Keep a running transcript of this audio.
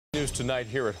news tonight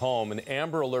here at home. An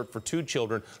Amber Alert for two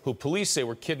children who police say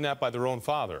were kidnapped by their own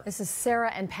father. This is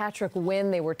Sarah and Patrick Wynn.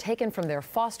 They were taken from their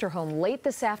foster home late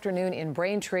this afternoon in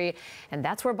Braintree, and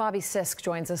that's where Bobby Sisk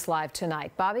joins us live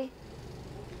tonight. Bobby?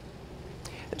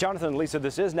 Jonathan and Lisa,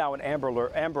 this is now an Amber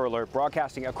Alert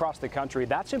broadcasting across the country.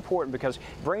 That's important because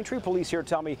Braintree police here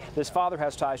tell me this father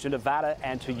has ties to Nevada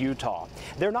and to Utah.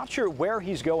 They're not sure where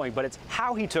he's going, but it's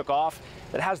how he took off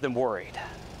that has them worried.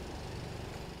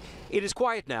 It is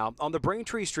quiet now on the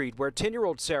Braintree street where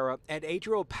 10-year-old Sarah and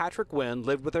 8-year-old Patrick Wynn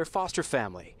lived with their foster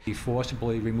family. He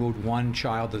forcibly removed one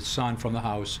child, the son, from the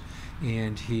house,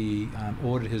 and he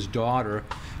ordered his daughter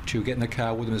to get in the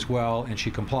car with him as well, and she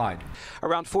complied.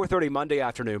 Around 4:30 Monday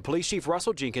afternoon, Police Chief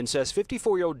Russell Jenkins says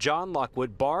 54-year-old John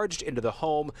Lockwood barged into the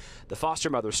home. The foster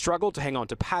mother struggled to hang on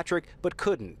to Patrick, but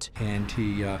couldn't. And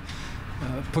he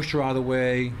pushed her out of the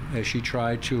way as she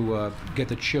tried to get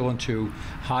the children to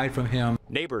hide from him.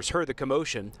 Neighbors heard the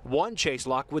commotion. One chased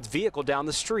Lockwood's vehicle down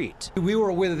the street. We were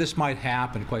aware that this might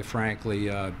happen, quite frankly,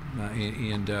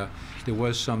 and there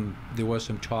was some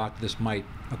talk this might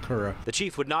occur. The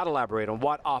chief would not elaborate on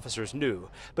what officers knew,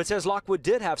 but says Lockwood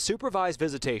did have supervised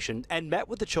visitation and met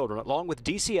with the children along with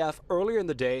DCF earlier in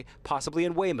the day, possibly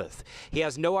in Weymouth. He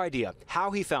has no idea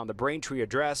how he found the Braintree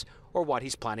address or what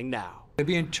he's planning now. They're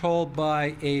being told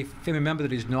by a family member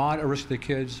that he's not a risk to the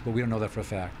kids, but we don't know that for a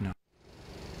fact, no.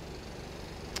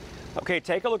 Okay,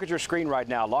 take a look at your screen right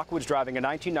now. Lockwood's driving a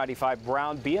 1995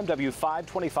 brown BMW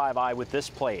 525i with this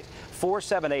plate,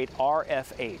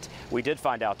 478RF8. We did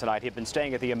find out tonight he'd been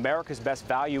staying at the America's Best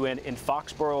Value Inn in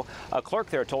Foxborough. A clerk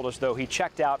there told us, though, he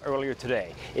checked out earlier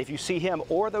today. If you see him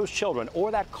or those children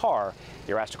or that car,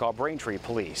 you're asked to call Braintree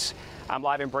Police. I'm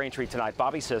live in Braintree tonight.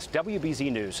 Bobby Sisk, WBZ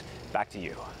News. Back to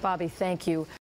you. Bobby, thank you.